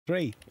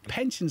agree.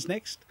 Pensions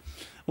next.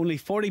 Only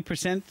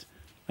 40%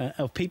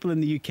 of people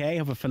in the UK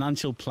have a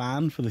financial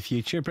plan for the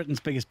future. Britain's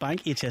biggest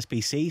bank,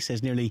 HSBC,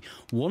 says nearly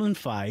 1 in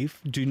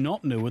 5 do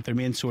not know what their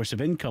main source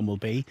of income will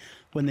be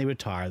when they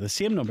retire. The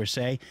same numbers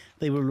say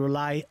they will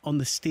rely on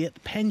the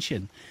state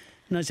pension.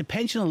 Now, is a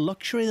pension a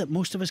luxury that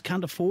most of us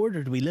can't afford,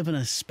 or do we live in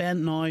a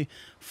spend now,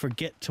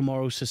 forget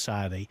tomorrow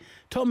society?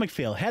 Tom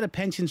McPhail, Head of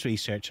Pensions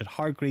Research at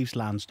Hargreaves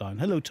Lansdowne.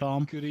 Hello,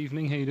 Tom. Good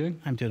evening, how you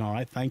doing? I'm doing all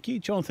right, thank you.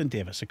 Jonathan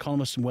Davis,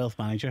 Economist and Wealth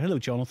Manager. Hello,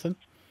 Jonathan.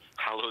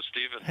 Hello,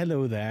 Stephen.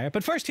 Hello there.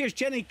 But first, here's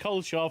Jenny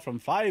Colshaw from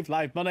 5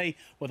 Live Money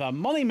with a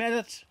Money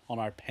Minute on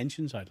our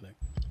pensions outlook.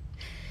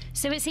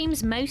 So it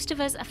seems most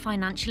of us are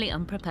financially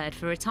unprepared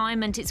for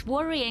retirement. It's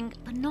worrying,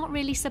 but not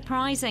really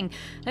surprising.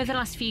 Over the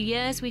last few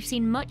years, we've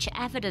seen much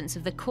evidence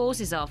of the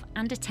causes of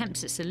and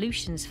attempts at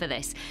solutions for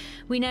this.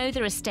 We know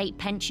there are state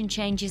pension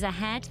changes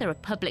ahead. There are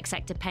public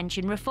sector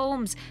pension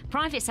reforms.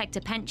 Private sector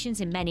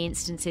pensions, in many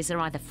instances, are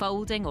either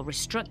folding or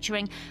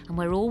restructuring, and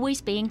we're always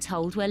being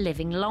told we're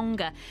living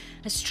longer.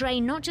 A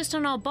strain not just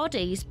on our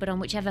bodies, but on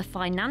whichever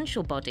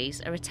financial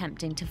bodies are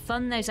attempting to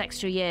fund those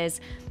extra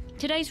years.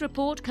 Today's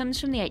report comes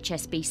from the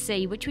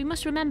HSBC, which we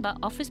must remember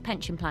offers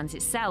pension plans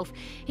itself.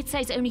 It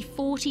says only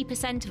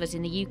 40% of us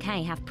in the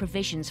UK have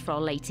provisions for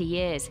our later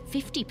years.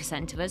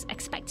 50% of us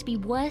expect to be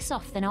worse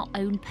off than our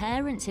own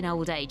parents in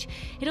old age.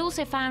 It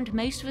also found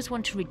most of us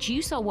want to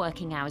reduce our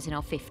working hours in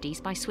our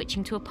 50s by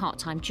switching to a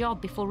part-time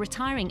job before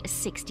retiring at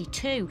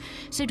 62.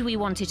 So do we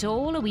want it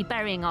all? Are we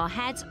burying our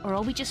heads, or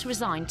are we just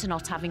resigned to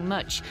not having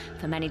much?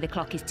 For many, the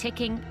clock is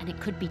ticking, and it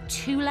could be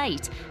too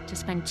late to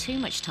spend too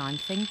much time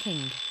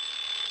thinking.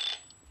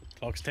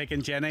 Clock's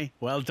ticking, Jenny.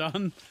 Well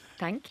done.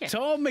 Thank you.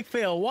 Tom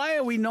McPhail, why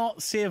are we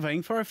not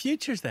saving for our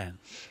futures then?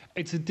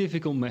 It's a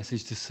difficult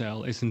message to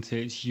sell, isn't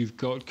it? You've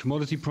got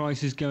commodity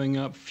prices going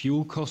up,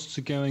 fuel costs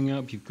are going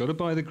up, you've got to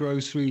buy the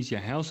groceries, your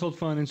household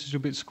finances are a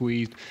bit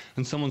squeezed,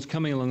 and someone's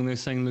coming along and they're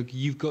saying, look,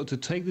 you've got to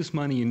take this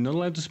money, you're not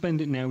allowed to spend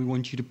it now, we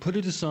want you to put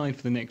it aside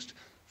for the next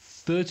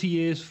 30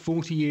 years,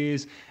 40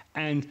 years,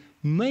 and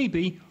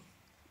maybe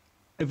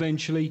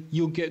eventually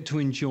you'll get to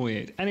enjoy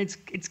it. And it's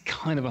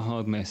kind of a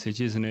hard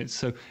message, isn't it?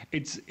 So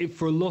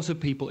for a lot of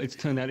people, it's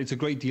turned out it's a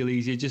great deal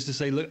easier just to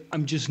say, look,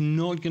 I'm just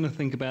not going to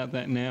think about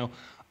that now.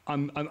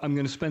 I'm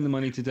going to spend the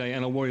money today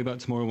and I'll worry about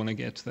tomorrow when I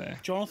get there.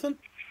 Jonathan?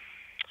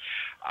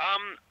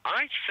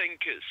 I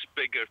think it's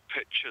bigger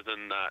picture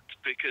than that,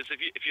 because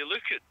if you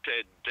look at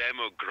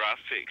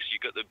demographics,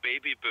 you've got the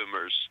baby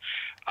boomers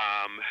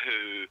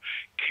who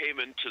came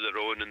into their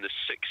own in the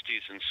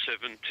 60s and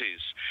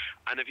 70s.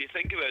 And if you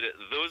think about it,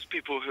 those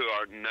people who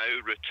are now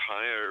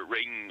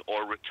retiring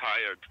or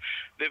retired,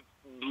 they've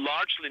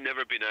largely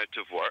never been out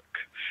of work.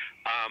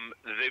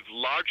 They've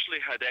largely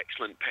had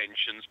excellent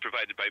pensions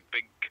provided by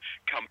big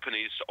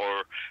companies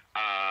or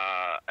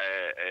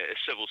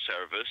civil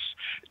service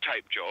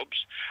type jobs,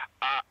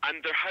 and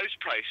their house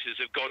prices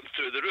have gone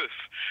through the roof.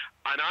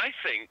 And I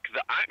think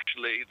that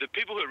actually the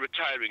people who are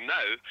retiring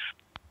now...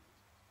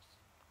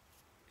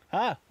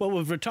 Well,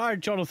 we've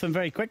retired Jonathan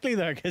very quickly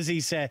there because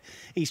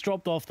he's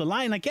dropped off the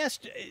line. I guess,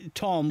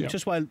 Tom,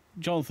 just while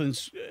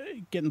Jonathan's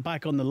getting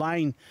back on the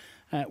line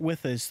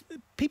with us,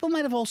 people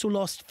might have also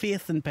lost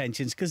faith in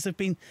pensions because there have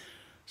been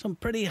some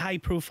pretty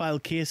high-profile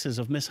cases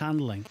of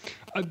mishandling.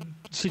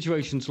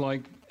 Situations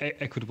like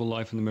Equitable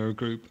Life and the Mirror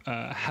Group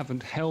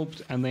haven't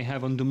helped, and they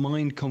have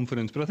undermined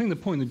confidence. But I think the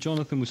point that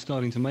Jonathan was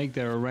starting to make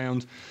there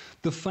around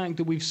the fact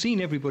that we've seen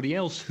everybody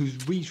else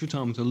who's reached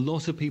retirement, a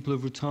lot of people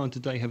who've retired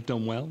today have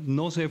done well.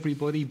 Not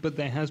everybody, but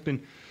there has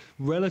been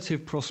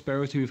relative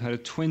prosperity. We've had a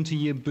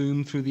 20-year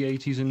boom through the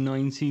 80s and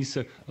 90s,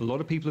 so a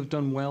lot of people have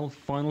done well,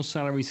 final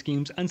salary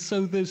schemes, and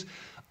so there's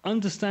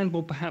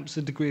understandable perhaps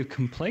a degree of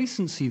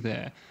complacency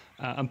there.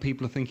 And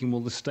people are thinking, well,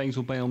 the state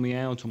will bail me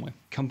out or my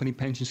company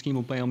pension scheme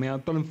will bail me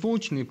out. But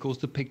unfortunately, of course,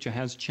 the picture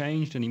has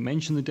changed. And he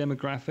mentioned the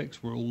demographics.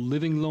 We're all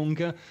living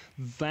longer.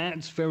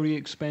 That's very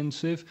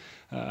expensive.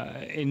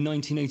 In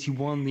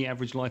 1981, the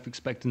average life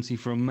expectancy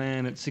for a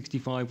man at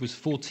 65 was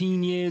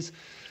 14 years.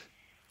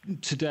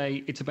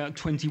 Today, it's about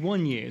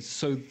 21 years.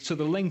 So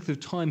the length of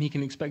time he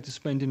can expect to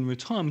spend in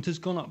retirement has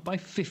gone up by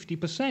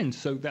 50%.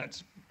 So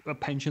that's a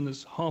pension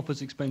that's half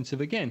as expensive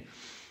again.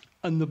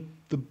 And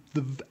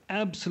the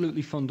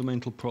absolutely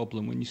fundamental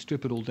problem, when you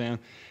strip it all down,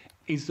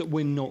 is that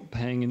we're not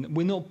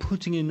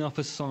putting enough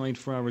aside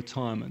for our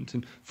retirement.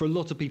 And for a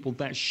lot of people,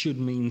 that should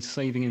mean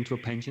saving into a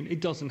pension.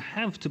 It doesn't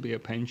have to be a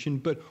pension,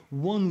 but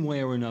one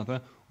way or another,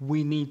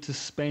 we need to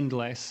spend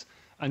less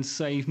and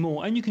save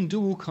more. And you can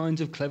do all kinds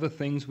of clever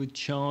things with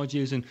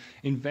charges and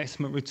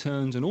investment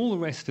returns and all the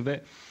rest of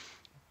it.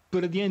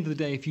 But at the end of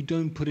the day, if you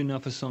don't put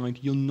enough aside,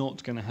 you're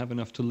not going to have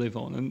enough to live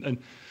on.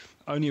 And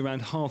only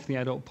around half the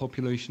adult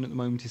population at the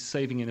moment is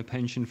saving in a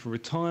pension for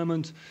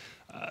retirement.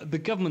 The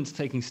government's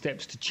taking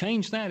steps to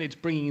change that. It's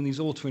bringing in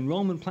these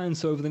auto-enrolment plans.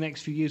 So over the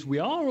next few years, we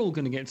are all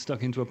going to get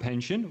stuck into a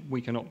pension.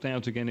 We can opt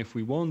out again if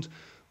we want.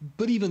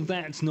 But even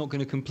that's not going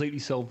to completely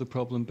solve the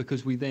problem,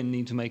 because we then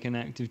need to make an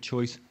active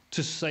choice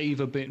to save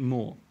a bit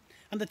more.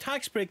 And the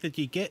tax break that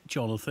you get,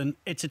 Jonathan,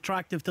 it's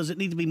attractive. Does it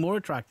need to be more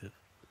attractive?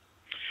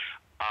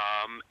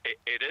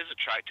 it is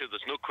attractive.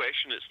 There's no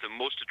question. It's the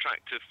most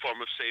attractive form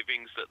of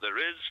savings that there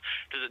is.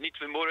 Does it need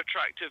to be more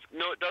attractive?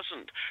 No, it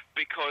doesn't,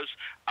 because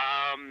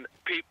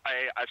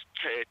as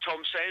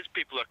Tom says,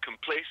 people are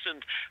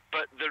complacent.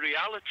 But the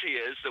reality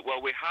is that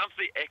while we have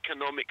the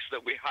economics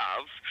that we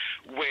have,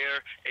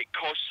 where it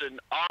costs an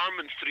arm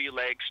and three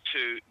legs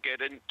to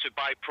get in to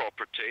buy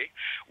property,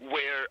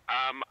 where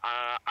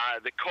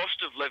the cost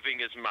of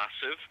living is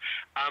massive,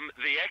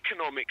 the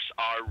economics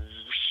are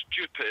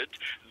stupid.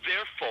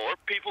 Therefore,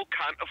 people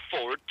can't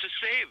afford to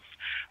save.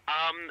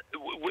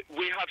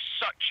 We have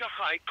such a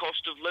high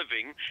cost of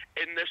living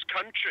in this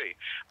country,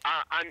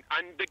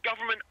 and the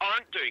government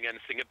aren't doing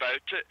anything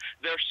about it.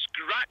 They're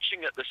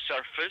scratching at the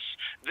surface.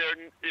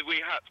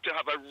 We have to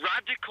have a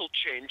radical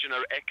change in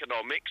our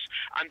economics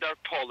and our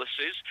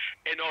policies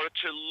in order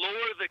to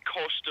lower the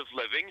cost of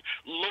living,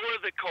 lower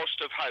the cost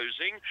of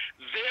housing.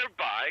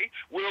 Thereby,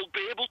 we'll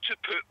be able to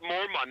put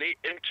more money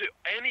into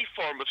any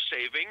form of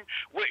saving,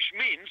 which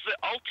means that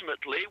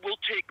ultimately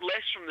we'll take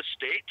less from the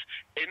state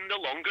in the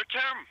longer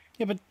term.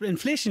 Yeah, but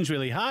inflation's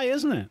really high,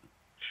 isn't it?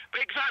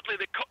 Exactly.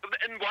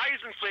 And why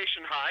is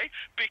inflation high?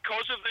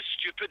 Because of the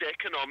stupid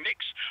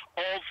economics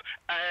of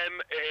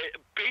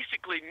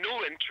basically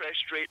no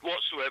interest rate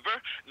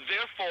whatsoever.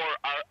 Therefore,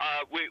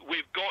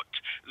 we've got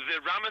the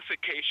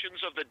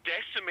ramifications of the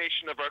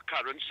decimation of our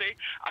currency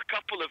a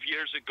couple of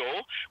years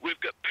ago. We've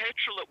got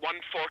petrol at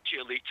 $1.40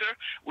 a litre.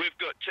 We've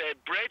got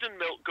bread and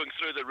milk going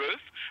through the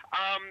roof.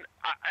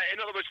 In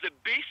other words, the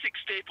basic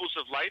staples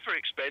of life are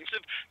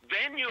expensive.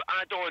 Then you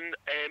add on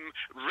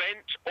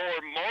rent or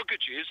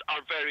mortgages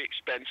are very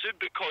expensive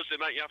because the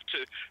amount you have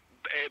to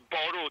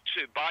borrow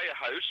to buy a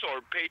house or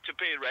pay to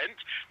pay rent.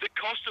 The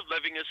cost of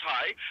living is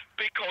high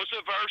because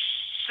of our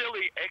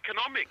silly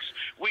economics.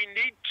 We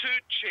need to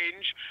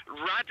change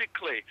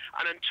radically,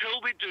 and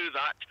until we do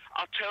that,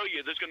 I'll tell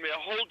you, there's going to be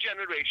a whole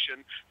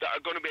generation that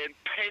are going to be in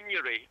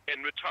penury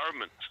in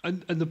retirement.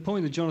 And the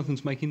point that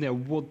Jonathan's making there,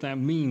 what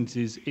that means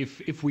is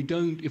if we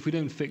don't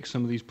fix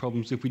some of these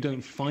problems, if we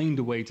don't find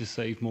a way to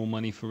save more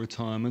money for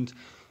retirement,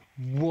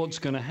 what's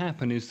going to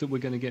happen is that we're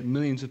going to get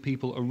millions of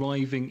people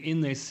arriving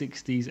in their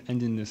 60s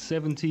and in their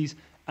 70s,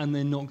 and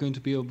they're not going to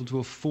be able to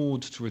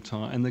afford to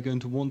retire, and they're going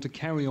to want to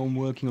carry on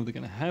working, or they're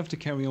going to have to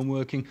carry on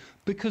working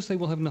because they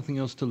will have nothing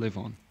else to live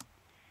on.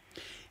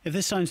 If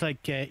this sounds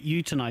like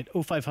you tonight,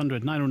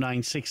 0500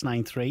 909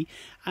 693,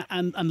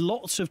 and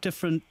lots of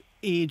different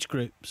age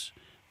groups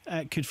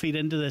could feed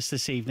into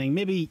this evening.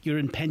 Maybe you're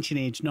in pension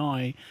age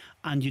now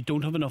and you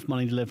don't have enough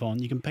money to live on.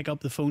 You can pick up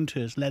the phone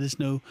to us, let us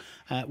know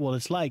what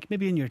it's like.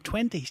 Maybe in your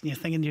 20s and you're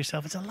thinking to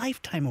yourself, it's a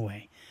lifetime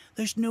away.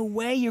 There's no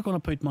way you're going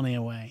to put money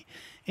away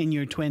in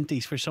your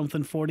 20s for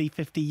something 40,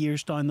 50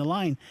 years down the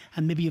line.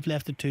 And maybe you've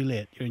left it too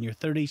late. You're in your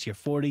 30s, your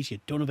 40s, you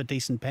don't have a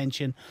decent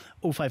pension.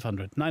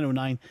 0500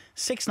 909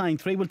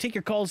 693. We'll take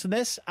your calls on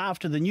this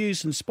after the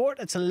news and sport.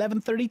 It's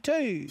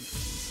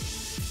 11:32.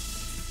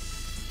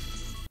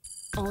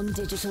 On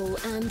digital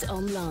and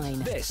online.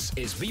 This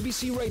is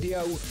BBC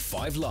Radio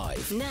 5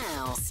 Live.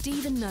 Now,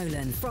 Stephen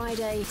Nolan.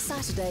 Friday,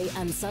 Saturday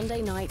and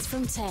Sunday nights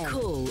from 10.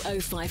 Call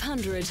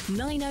 0500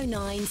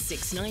 909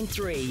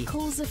 693.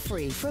 Calls are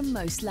free from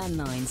most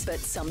landlines, but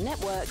some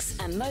networks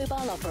and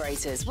mobile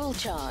operators will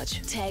charge.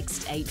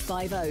 Text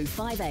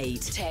 85058.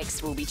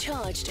 Text will be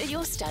charged at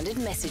your standard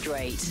message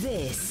rate.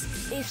 This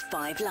is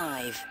 5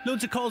 Live.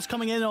 Loads of calls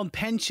coming in on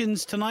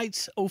pensions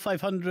tonight.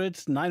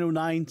 0500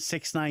 909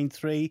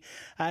 693.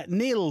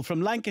 Neil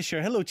from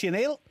Lancashire. Hello to you,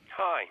 Neil.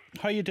 Hi.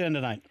 How are you doing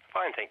tonight?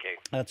 Fine, thank you.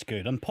 That's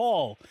good. And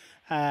Paul,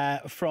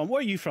 from where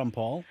are you from,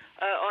 Paul?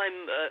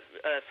 I'm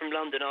from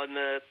London. I'm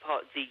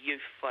part of the Youth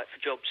Fight for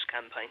Jobs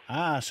campaign.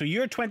 Ah, so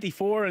you're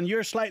 24 and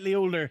you're slightly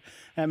older,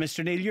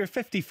 Mr. Neil. You're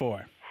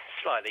 54.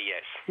 Slightly,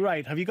 yes.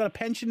 Right. Have you got a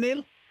pension,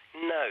 Neil?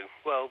 No.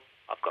 Well,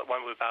 I've got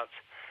one with about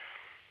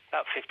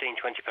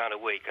 £15-20 a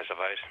week, I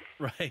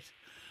suppose. Right.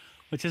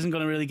 Which isn't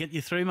going to really get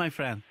you through, my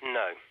friend.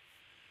 No.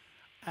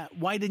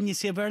 Why didn't you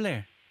save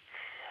earlier?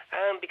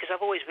 Because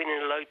I've always been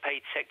in a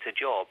low-paid sector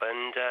job,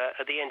 and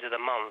at the end of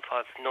the month,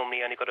 I've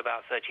normally only got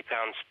about £30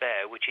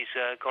 spare, which is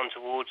gone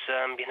towards,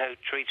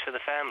 treats for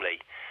the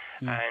family.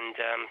 And,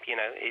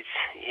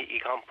 you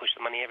can't push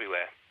the money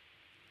everywhere.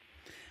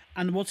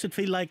 And what's it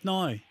feel like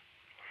now?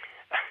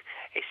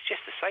 It's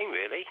just the same,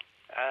 really.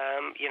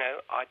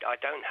 I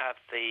don't have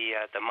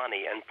the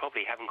money, and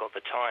probably haven't got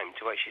the time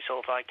to actually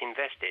sort of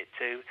invest it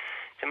to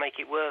make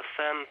it worth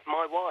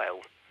my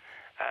while.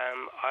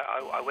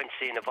 I went to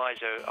see an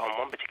advisor on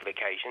one particular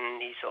occasion,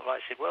 and he sort of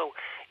said, well,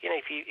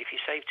 if you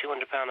save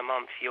 £200 a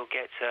month, you'll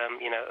get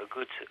a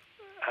good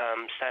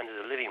standard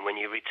of living when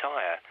you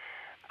retire.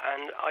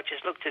 And I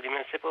just looked at him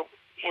and said, well,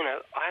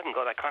 I haven't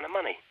got that kind of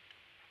money.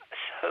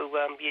 So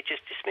you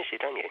just dismiss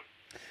it, don't you?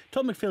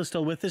 Tom McPhail's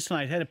still with us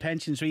tonight, Head of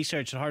Pensions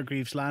Research at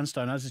Hargreaves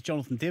Lansdowne, as is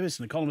Jonathan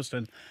Davison, economist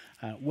and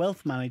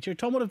wealth manager.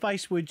 Tom, what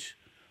advice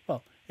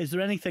is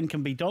there anything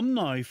can be done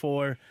now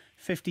for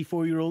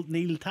 54-year-old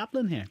Neil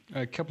Taplin here?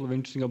 A couple of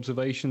interesting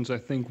observations, I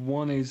think.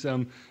 One is,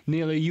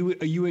 Neil,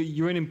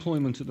 you're in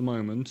employment at the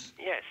moment?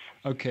 Yes.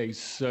 Okay,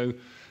 so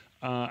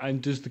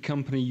And does the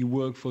company you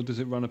work for, does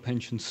it run a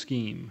pension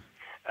scheme?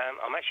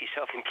 I'm actually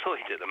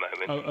self-employed at the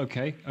moment. Oh,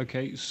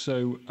 okay.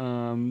 So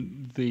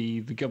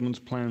the government's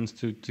plans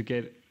to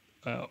get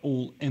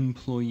all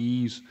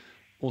employees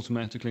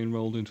automatically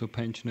enrolled into a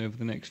pension over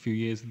the next few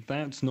years,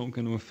 that's not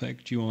going to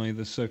affect you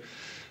either. So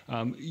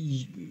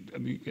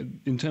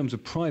in terms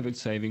of private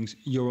savings,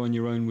 you're on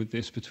your own with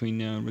this between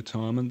now and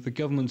retirement. The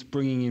government's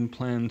bringing in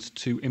plans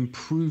to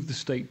improve the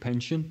state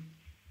pension,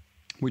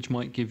 which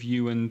might give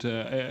you and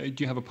do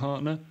you have a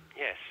partner?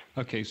 Yes.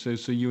 Okay, so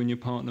you and your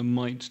partner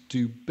might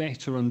do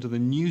better under the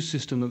new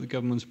system that the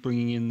government's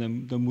bringing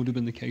in than would have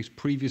been the case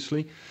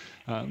previously.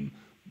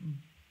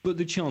 But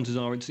the chances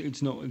are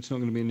it's not going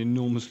to be an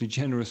enormously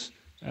generous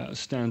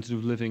standard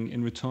of living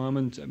in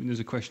retirement. I mean,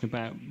 there's a question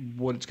about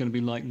what it's going to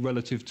be like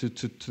relative to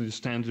the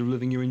standard of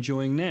living you're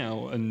enjoying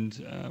now, and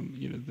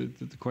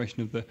the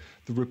question of the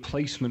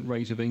replacement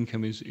rate of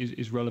income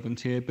is relevant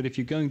here. But if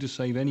you're going to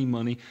save any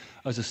money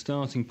as a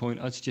starting point,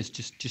 I'd just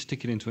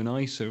stick it into an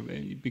ISA,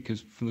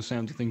 because from the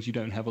sound of things you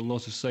don't have a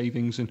lot of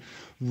savings, and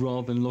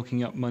rather than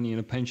locking up money in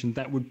a pension,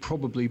 that would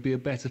probably be a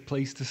better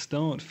place to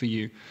start for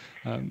you.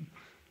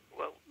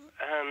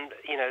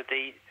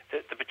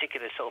 The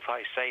particular sort of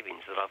high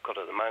savings that I've got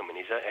at the moment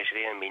is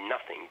actually earning me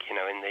nothing, in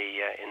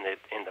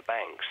the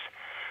banks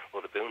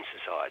or the building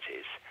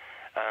societies.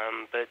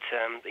 But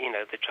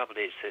the trouble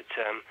is that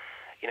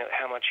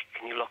how much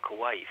can you lock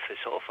away for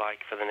sort of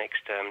like for the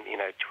next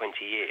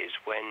 20 years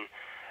when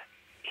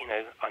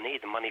I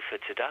need the money for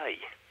today.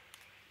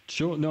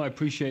 Sure, no, I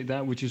appreciate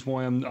that, which is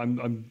why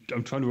I'm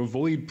trying to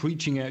avoid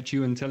preaching at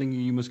you and telling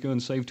you must go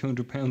and save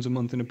 £200 a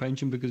month in a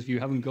pension, because if you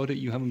haven't got it,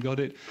 you haven't got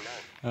it.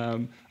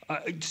 No.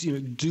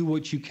 Do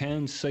what you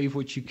can, save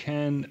what you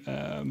can,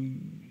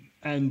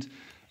 and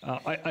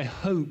I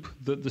hope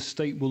that the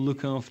state will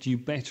look after you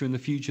better in the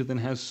future than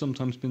has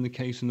sometimes been the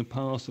case in the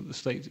past, that the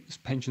state's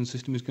pension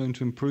system is going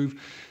to improve.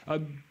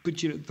 But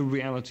the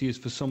reality is,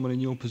 for someone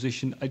in your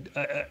position,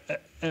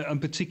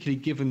 and particularly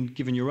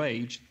given your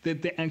age, there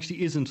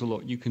actually isn't a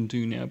lot you can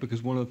do now,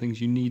 because one of the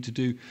things you need to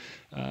do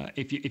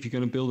if you're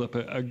going to build up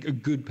a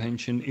good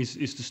pension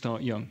is to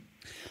start young.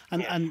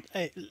 And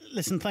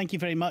listen, thank you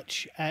very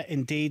much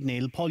indeed,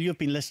 Neil. Paul, you've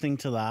been listening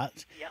to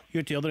that. Yep.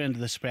 You're at the other end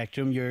of the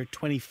spectrum. You're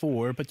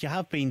 24, but you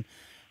have been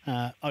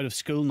out of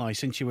school now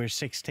since you were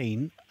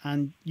 16,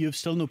 and you have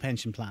still no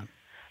pension plan.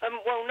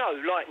 Well, no,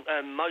 like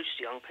most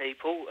young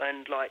people,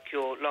 and like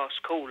your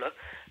last caller,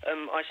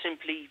 I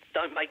simply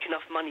don't make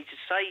enough money to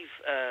save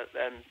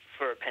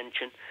for a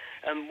pension.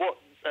 What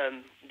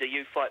the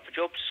Youth Fight for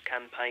Jobs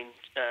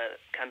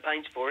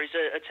campaigns for is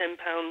a £10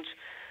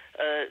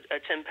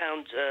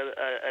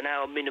 an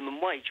hour minimum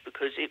wage,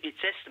 because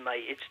it's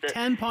estimated that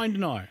 £10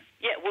 an hour.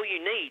 Yeah, well, you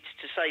need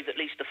to save at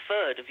least a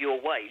third of your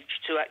wage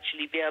to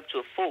actually be able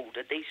to afford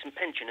a decent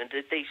pension and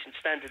a decent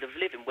standard of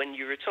living when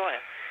you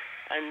retire.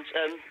 And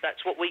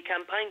that's what we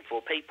campaign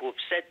for. People have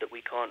said that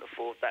we can't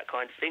afford that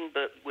kind of thing,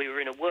 but we were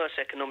in a worse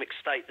economic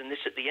state than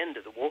this at the end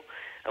of the war,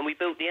 and we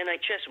built the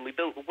NHS and we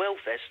built the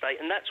welfare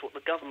state, and that's what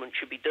the government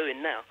should be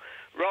doing now,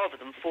 rather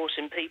than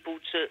forcing people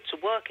to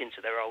work into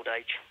their old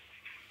age.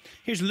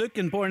 Here's Luke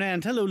in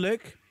Bourne-End. Hello,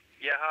 Luke.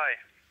 Yeah, hi.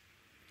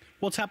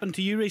 What's happened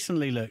to you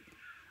recently, Luke?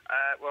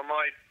 Well,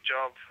 my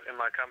job in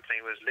my company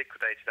was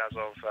liquidated as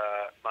of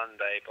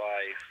Monday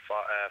by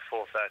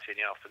 4:30 in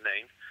the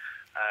afternoon.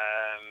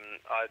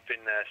 I've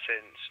been there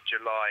since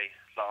July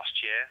last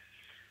year.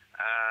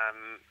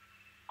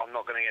 I'm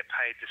not going to get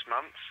paid this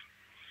month.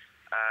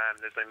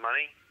 There's no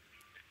money.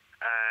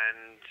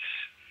 And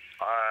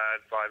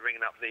by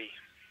ringing up the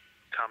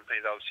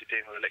company that obviously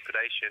dealing with the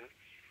liquidation,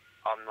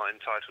 I'm not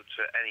entitled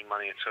to any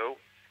money at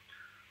all.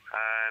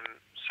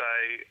 So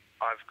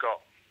I've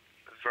got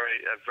a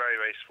very,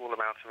 very small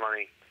amount of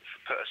money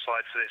put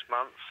aside for this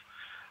month,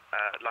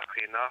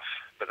 luckily enough,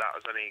 but that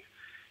was only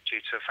due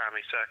to a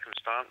family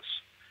circumstance.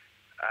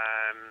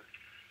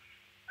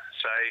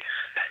 So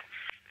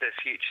the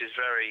future is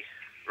very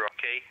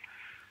rocky.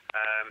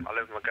 I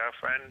live with my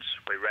girlfriend,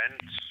 we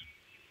rent,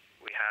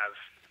 we have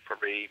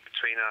probably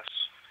between us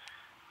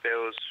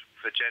bills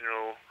for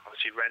general,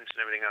 obviously rent and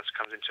everything else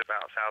comes into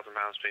about £1,000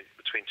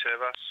 between two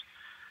of us.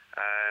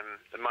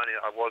 The money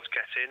that I was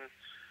getting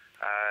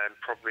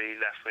probably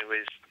left me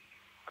with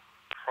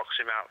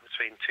approximately about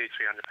between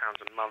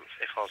 £200-300 a month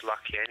if I was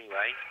lucky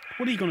anyway.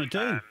 What are you going to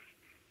do?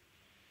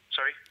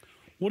 Sorry?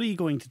 What are you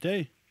going to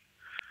do?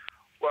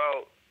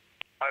 Well,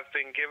 I've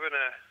been given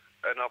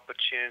an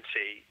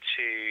opportunity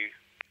to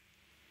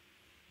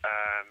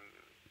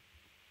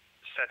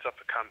set up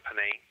a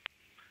company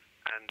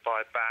and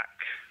buy back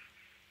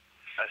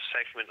a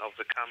segment of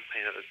the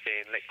company that was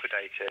being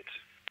liquidated,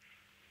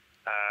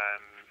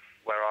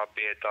 where I'll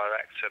be a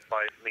director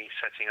by me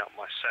setting up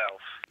myself.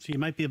 So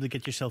you might be able to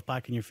get yourself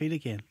back on your feet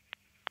again.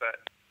 But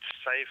to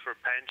save for a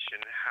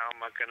pension, how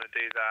am I going to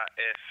do that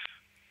if,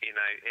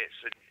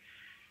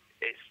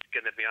 it's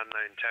going to be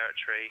unknown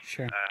territory?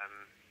 Sure.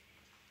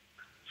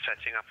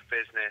 Setting up a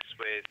business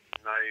with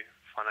no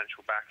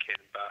financial backing,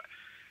 but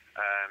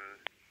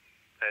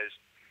there's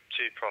 2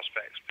 two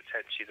prospects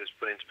potentially that's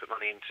willing to put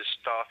money into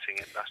starting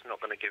it. That's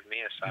not going to give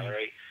me a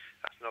salary.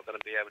 That's not going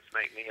to be able to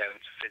make me able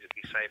to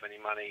physically save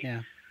any money.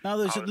 Yeah. Now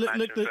there's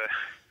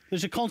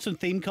a constant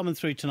theme coming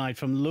through tonight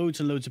from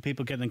loads and loads of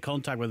people getting in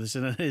contact with us,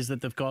 and it is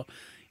that they've got,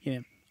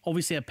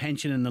 obviously a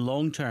pension in the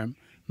long term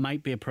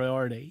might be a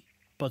priority,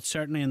 but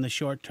certainly in the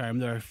short term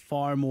there are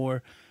far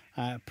more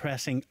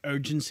pressing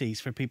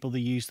urgencies for people to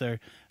use their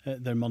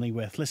money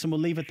with. Listen, we'll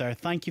leave it there.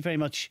 Thank you very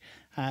much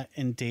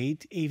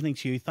indeed. Evening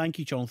to you. Thank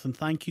you, Jonathan.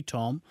 Thank you,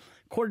 Tom.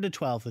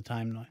 11:45 the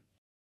time now.